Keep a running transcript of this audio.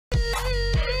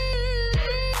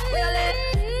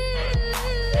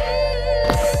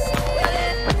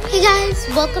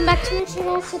Welcome back to my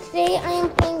channel. So today I am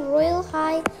playing Royale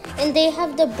High and they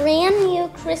have the brand new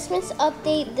Christmas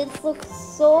update. This looks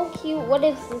so cute. What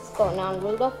is this going on,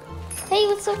 Rudolph? Hey,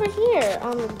 what's over here?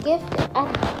 Gift.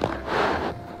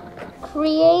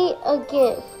 Create a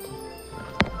gift.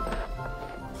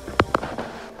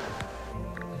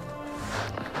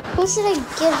 Who should I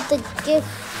give the gift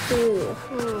to?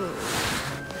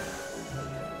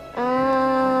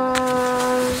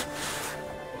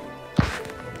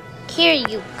 Here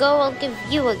you go, I'll give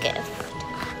you a gift.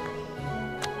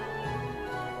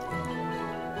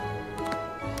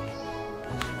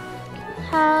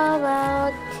 How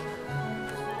about,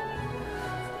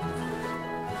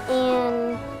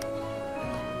 and,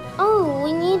 oh,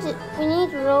 we need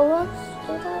Robux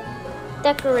for that?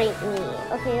 Decorate me.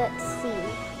 Okay, let's see.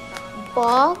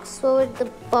 Box, what would the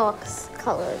box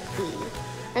color be?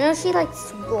 I know she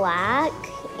likes black,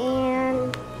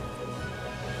 and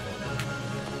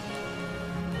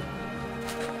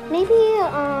maybe,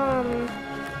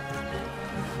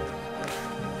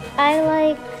 I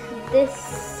like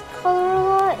this color a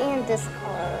lot and this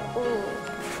color. Ooh.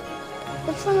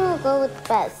 Which one will go with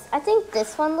best? I think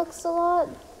this one looks a lot.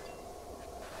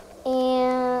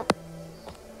 And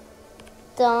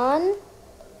done.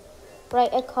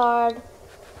 Write a card.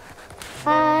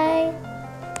 Hi.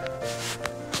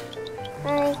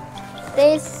 Hi.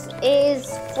 This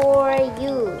is for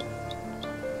you.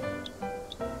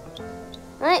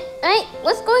 Hey,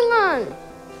 what's going on?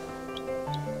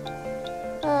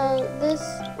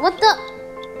 What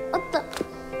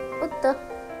the?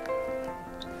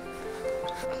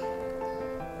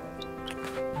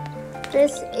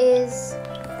 This is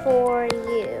for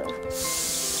you.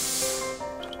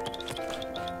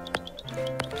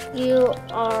 You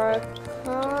are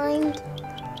kind.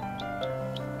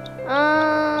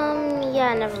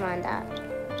 Yeah, never mind that.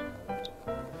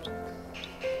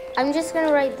 I'm just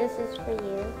gonna write this is for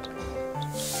you.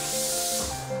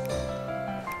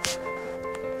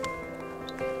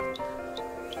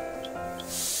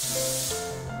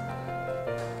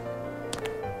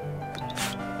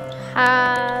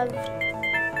 Have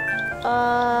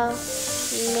a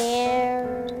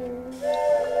Merry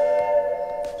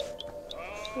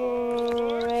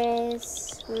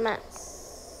Christmas.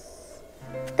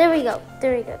 There we go.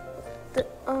 The,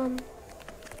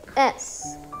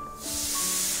 S.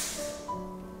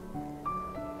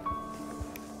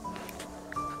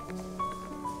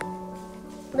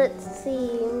 Let's see.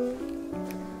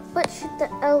 What should the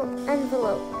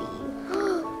envelope be?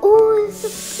 Oh, this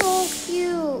is so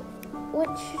cute.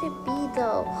 What should it be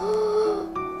though?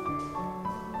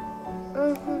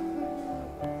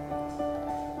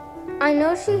 I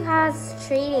know she has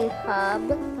trading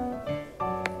hub.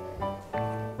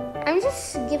 I'm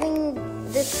just giving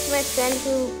this to my friend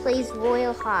who plays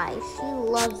Royale High. She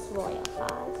loves Royale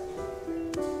High.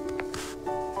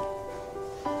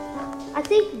 I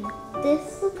think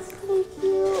this looks kind of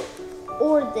cute,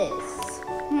 or this.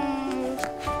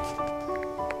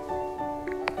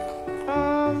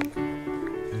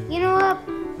 You know what?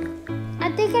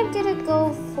 I think I'm gonna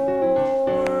go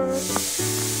for.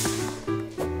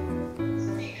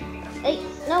 Hey,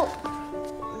 no!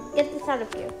 Get this out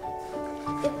of here.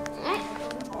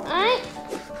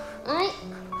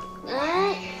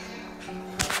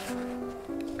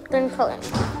 Then color.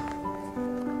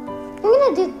 I'm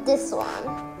gonna do this one.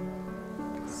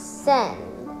 Send.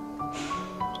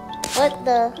 What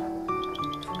the?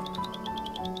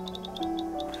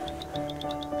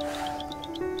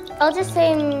 I'll just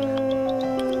say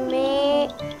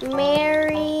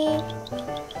Mary.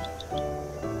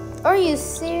 Are you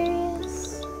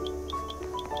serious?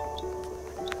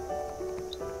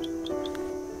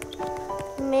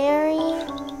 Merry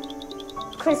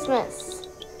Christmas.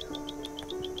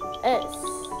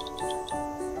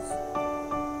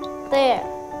 There,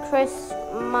 Christmas.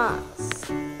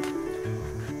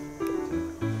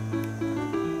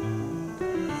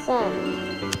 Send.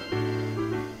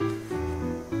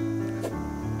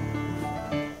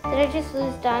 Did I just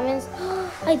lose diamonds?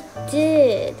 I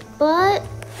did, but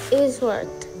it was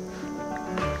worth.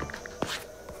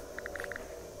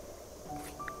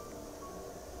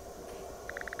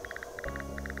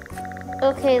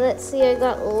 Okay, let's see. I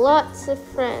got lots of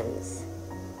friends.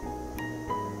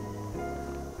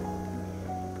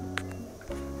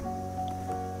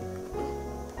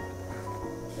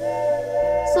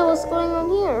 So what's going on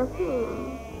here?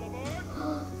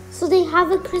 So they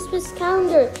have a Christmas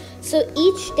calendar. So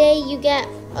each day you get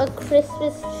a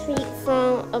Christmas treat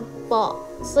from a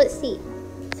box. Let's see.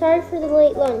 Sorry for the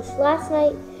late lunch. Last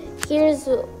night, here's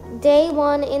day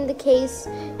 1 in the case.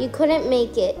 You couldn't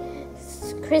make it.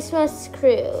 Christmas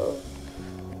crew.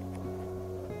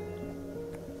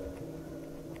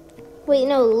 Wait,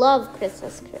 no, love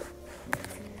Christmas crib.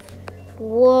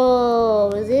 Whoa,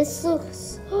 this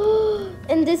looks...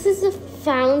 And this is a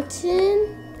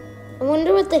fountain? I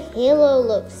wonder what the halo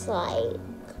looks like.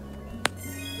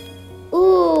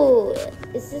 Ooh,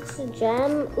 is this a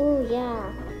gem? Ooh,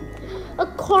 yeah. A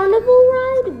carnival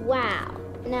ride? Wow.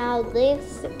 Now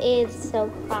this is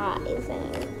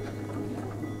surprising.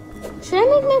 Should I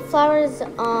make my flowers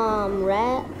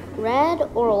red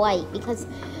or white? Because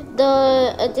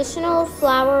the additional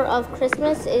flower of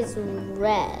Christmas is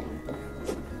red.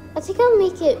 I think I'll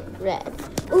make it red.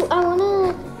 Ooh, I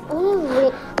wanna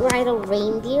ride a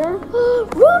reindeer.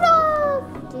 Rudolph!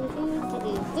 Dude,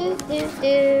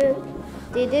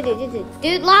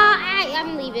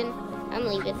 I'm leaving.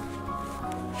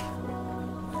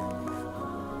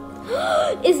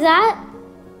 Is that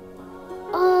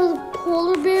a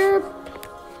polar bear?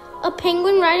 A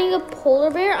penguin riding a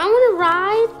polar bear? I want to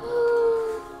ride.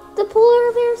 The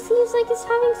polar bear seems like it's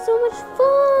having so much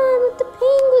fun with the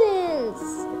penguins.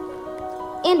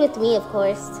 And with me, of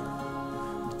course.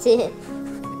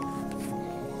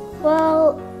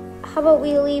 Well, how about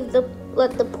we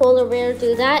let the polar bear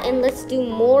do that, and let's do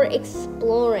more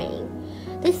exploring.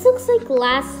 This looks like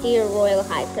last year Royale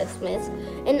High Christmas.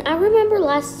 And I remember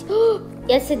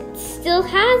yes, it still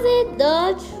has it.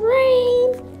 The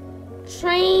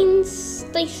train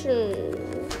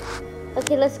station.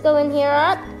 Okay, let's go in here.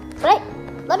 Right,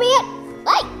 let me in.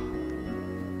 Right.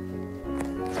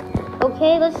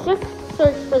 Okay, let's just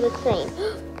search for the train.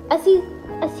 I see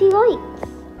lights.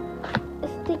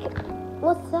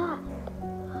 What's that?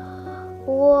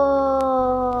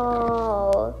 Whoa,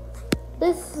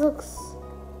 this looks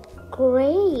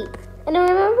great. And I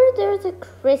remember there's a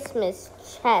Christmas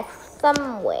chest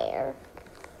somewhere.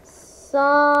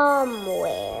 I'm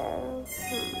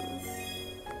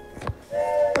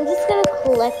just gonna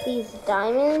collect these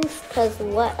diamonds because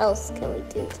what else can we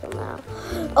do till now?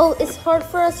 Oh, it's hard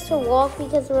for us to walk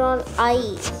because we're on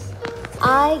ice.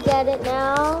 I get it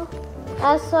now.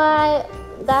 That's why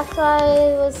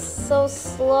it was so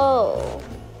slow.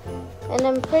 And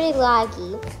I'm pretty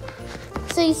laggy.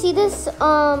 So you see this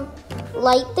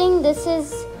light thing? This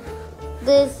is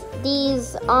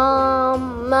these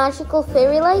magical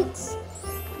fairy lights.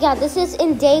 Yeah, this is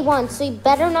in day 1, so you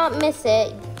better not miss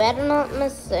it. Better not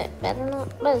miss it.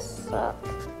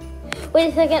 Wait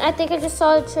a second, I think I just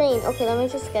saw a train. Okay, let me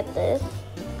just get this.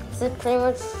 I pretty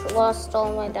much lost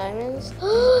all my diamonds.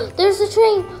 There's a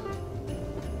train.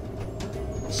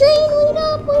 Train, wait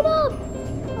up.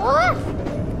 Ah!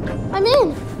 I'm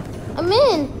in.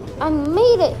 I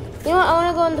made it. You know what? I want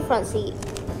to go in the front seat.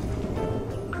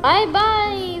 Bye.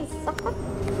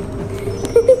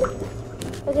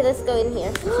 Okay, let's go in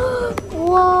here.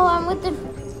 Whoa, I'm with the...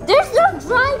 There's no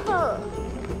driver.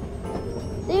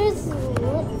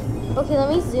 Okay, let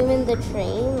me zoom in the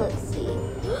train. Let's see.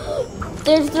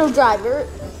 There's no driver.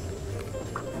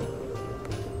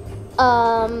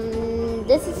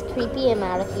 This is creepy. I'm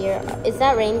out of here. Is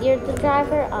that reindeer the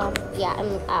driver? Yeah,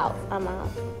 I'm out.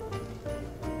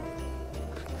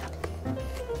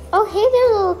 Oh, hey there,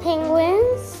 little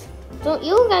penguins. Don't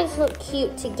you guys look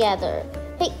cute together?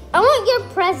 Hey, I want your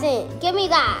present. Give me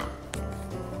that.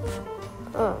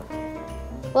 Oh.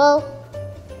 Well.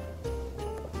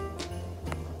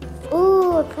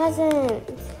 Ooh, a present.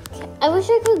 I wish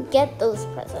I could get those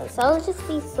presents. That would just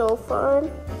be so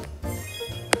fun.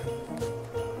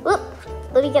 Look,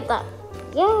 let me get that.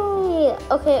 Yay.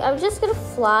 Okay, I'm just gonna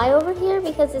fly over here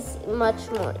because it's much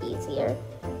more easier.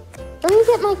 Let me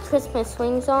get my Christmas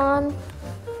wings on.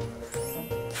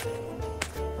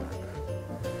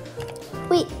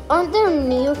 Wait, aren't there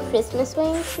new Christmas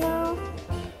wings now?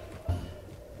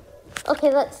 Okay,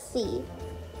 let's see.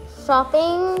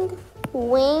 Shopping,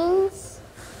 wings,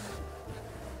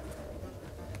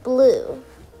 blue.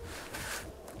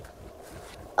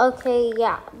 Okay,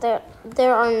 yeah, there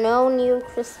are no new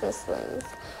Christmas wings.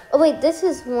 Oh wait, this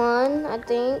is one, I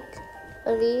think,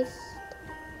 at least.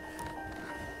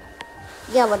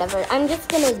 Yeah, whatever. I'm just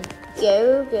gonna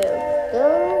go,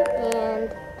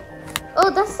 and... Oh,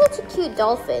 that's such a cute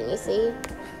dolphin, you see?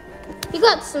 You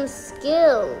got some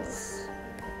skills.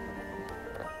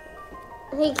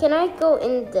 Hey, can I go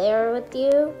in there with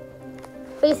you?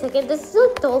 Wait a second, does the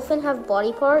dolphin have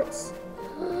body parts?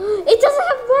 It doesn't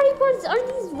have body parts! Are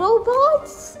these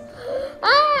robots?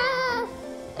 Ah!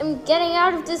 I'm getting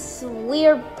out of this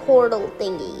weird portal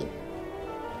thingy.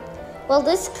 Well,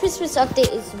 this Christmas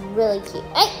update is really cute.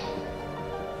 Hey!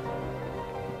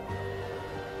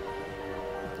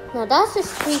 Now that's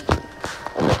just creepy.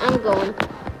 Okay, I'm going.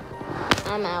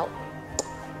 I'm out.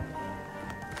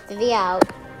 Vivi out.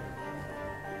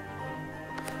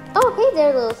 Oh, hey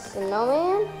there, little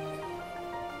snowman.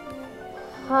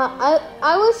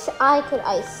 I wish I could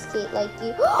ice skate like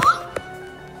you.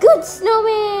 Good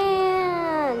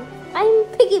snowman! I'm a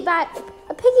piggyback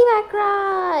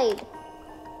ride.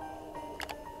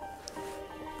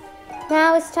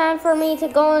 Now it's time for me to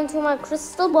go into my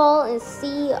crystal ball and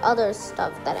see other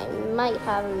stuff that I might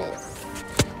have missed.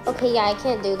 Okay, yeah, I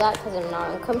can't do that because I'm not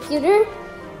on a computer,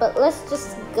 but let's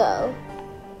just go.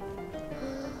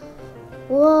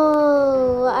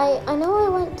 Whoa, I know I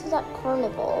went to that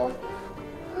carnival.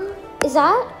 Is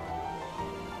that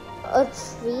a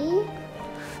tree?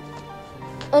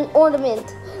 An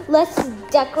ornament. Let's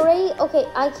decorate. Okay,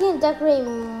 I can't decorate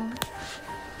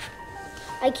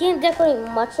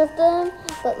much of them,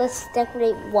 but let's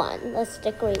decorate one.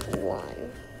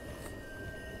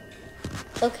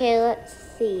 Okay, let's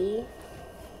see.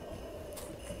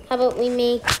 How about we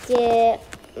make it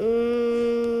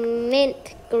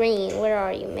mint green? Where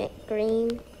are you, mint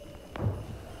green?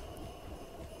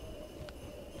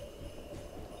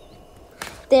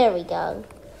 There we go.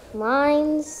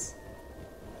 Lines,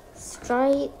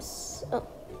 stripes.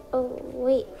 Oh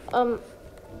wait.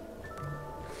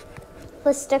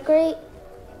 Let's decorate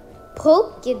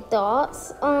polka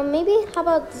dots. Maybe how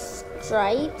about the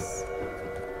stripes?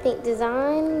 Paint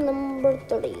design number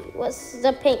 3. What's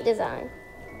the paint design?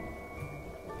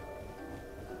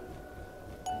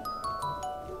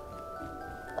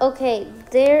 Okay,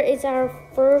 there is our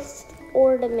first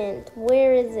ornament.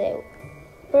 Where is it?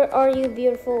 Where are you,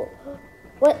 beautiful?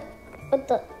 What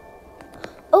the?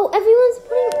 Oh, everyone's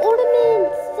putting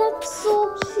ornaments. That's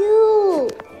so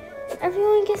cute.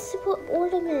 Everyone gets to put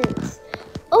ornaments.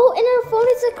 Oh, and our phone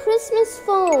is a Christmas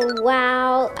phone.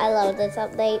 Wow, I love this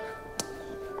update.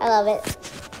 I love it.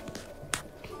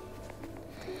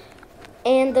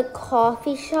 And the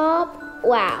coffee shop.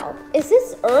 Wow. Is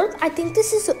this Earth? I think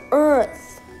this is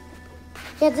Earth.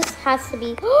 Yeah, this has to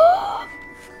be.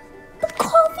 The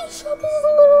coffee shop is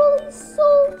literally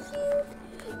so cute.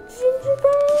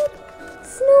 Gingerbread,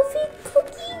 snowflake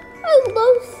cookie. I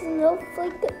love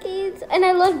snowflake cookies. And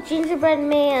I love gingerbread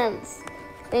mans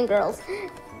and girls.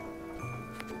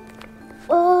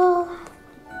 Oh,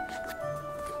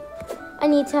 I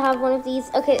need to have one of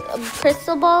these. Okay,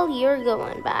 crystal ball, you're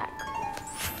going back.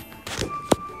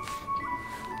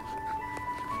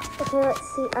 Okay, let's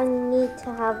see. I need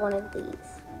to have one of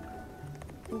these.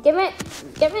 Give it.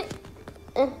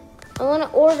 I want to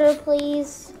order,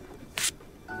 please.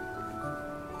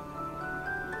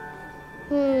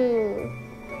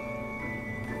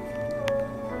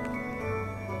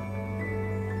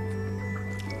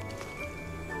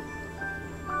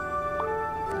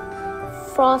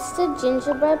 Frosted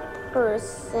gingerbread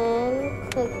person.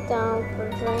 Click down for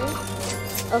drink.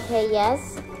 Okay,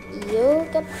 yes. You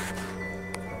get.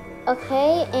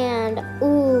 Okay, and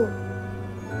ooh,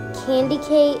 candy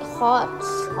cake, hot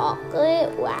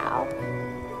chocolate. Wow,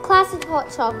 classic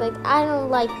hot chocolate. I don't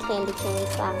like candy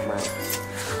canes that much.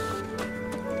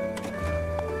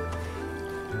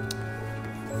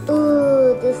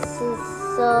 Ooh, this is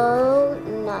so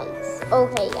nice.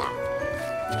 Okay, yeah.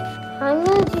 I'm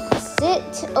gonna just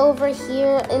sit over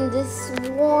here in this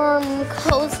warm,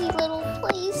 cozy little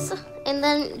place and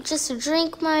then just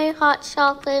drink my hot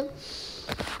chocolate.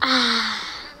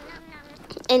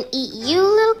 And eat you,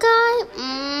 little guy.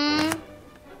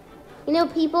 You know,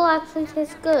 people actually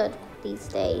taste good these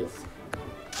days.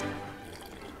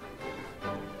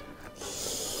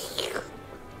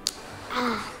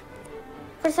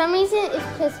 For some reason, if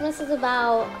Christmas is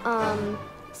about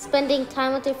spending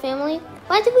time with your family,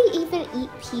 why do we even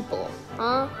eat people,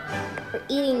 huh? We're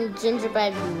eating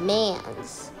gingerbread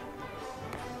mans.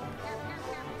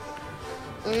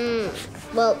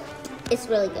 Well, it's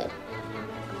really good.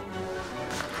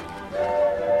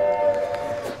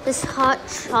 This hot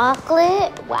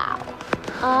chocolate, wow.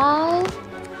 I'm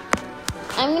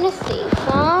gonna save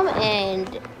some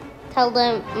and tell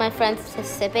them, my friends, to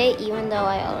sip it, even though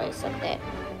I already sipped it.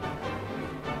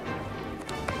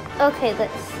 Okay,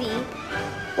 let's see.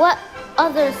 What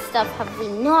other stuff have we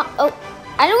not? Oh,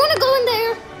 I don't want to go in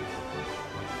there.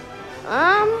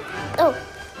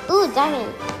 Ooh,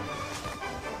 diamond.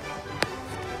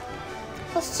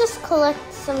 Let's just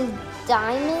collect some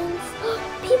diamonds.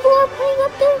 People are putting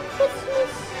up their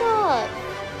Christmas stuff.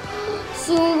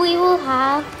 Soon we will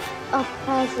have a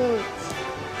present.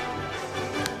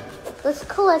 Let's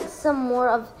collect some more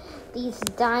of these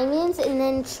diamonds and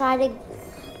then try to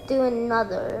do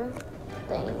another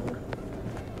thing.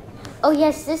 Oh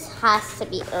yes, this has to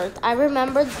be Earth. I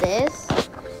remember this.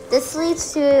 This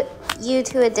leads to you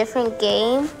to a different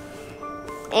game.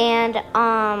 And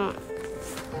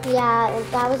yeah,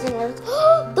 that was an Earth.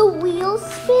 The wheel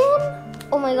spin?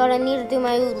 Oh my god, I need to do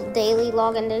my daily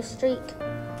log and day streak.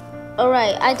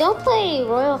 Alright, I don't play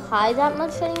Royale High that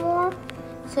much anymore.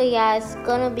 So yeah, it's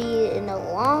gonna be in a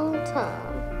long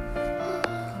time.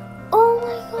 Oh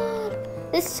my god.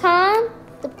 This time,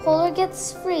 the polar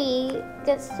gets to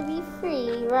be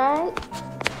free, right?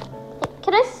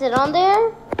 Can I sit on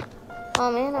there?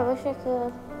 Oh man, I wish I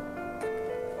could.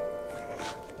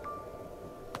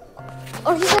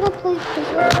 Or he's gonna play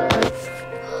video games.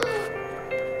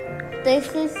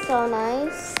 This is so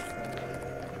nice.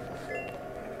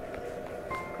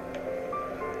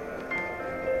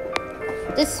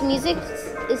 This music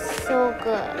is so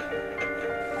good.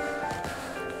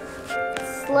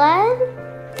 Sled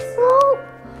slope?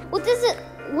 What does it?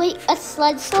 Wait, a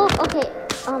sled slope? Okay.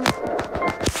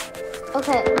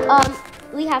 Okay.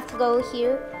 We have to go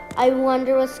here. I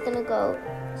wonder what's gonna go.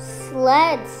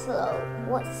 Sled slope.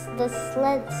 What's the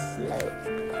sled slope?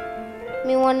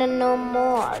 We want to know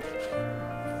more.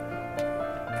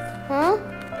 Huh?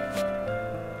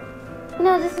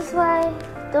 No, this is why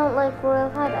I don't like Royale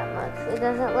High that much. It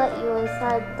doesn't let you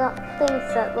inside the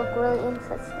things that look really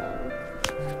interesting.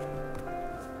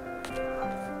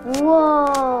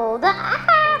 Whoa!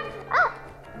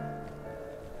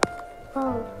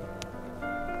 Oh.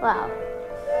 Wow.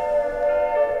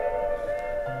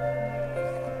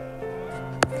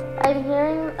 I'm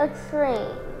hearing a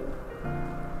train.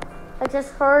 I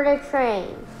just heard a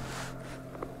train.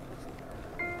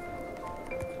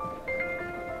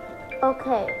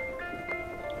 Okay.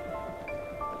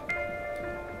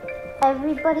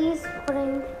 Everybody's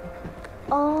putting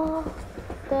all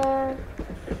their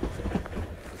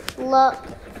luck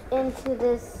into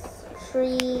this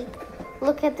tree.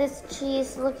 Look at this tree,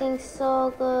 it's looking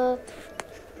so good.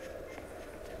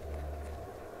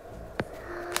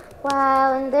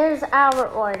 Wow, and there's our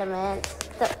ornament,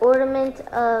 the ornament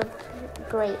of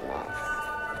greatness.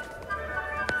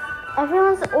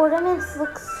 Everyone's ornaments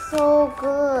look so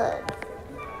good.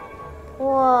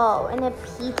 Whoa, and a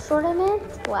peach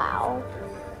ornament? Wow.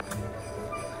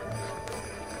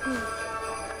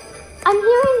 I'm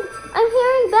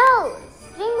hearing bells.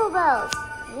 Jingle bells.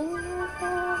 Jingle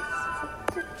bells.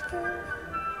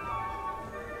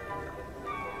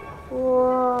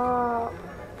 Whoa.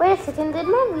 Wait a second, did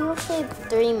my wheel say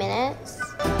 3 minutes?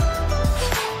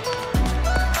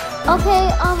 Okay,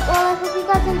 well, I hope you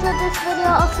guys enjoyed this video.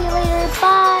 I'll see you later.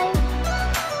 Bye.